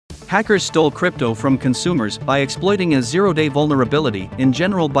Hackers stole crypto from consumers by exploiting a zero-day vulnerability in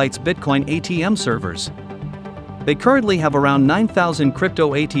General Bytes Bitcoin ATM servers. They currently have around 9,000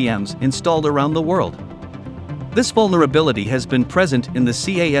 crypto ATMs installed around the world. This vulnerability has been present in the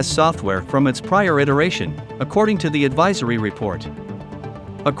CAS software from its prior iteration, according to the advisory report.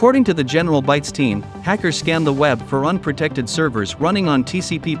 According to the General Bytes team, hackers scanned the web for unprotected servers running on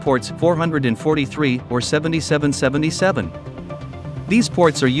TCP ports 443 or 7777. These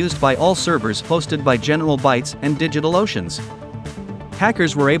ports are used by all servers hosted by General Bytes and DigitalOcean.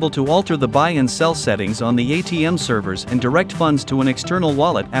 Hackers were able to alter the buy and sell settings on the ATM servers and direct funds to an external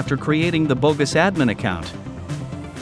wallet after creating the bogus admin account.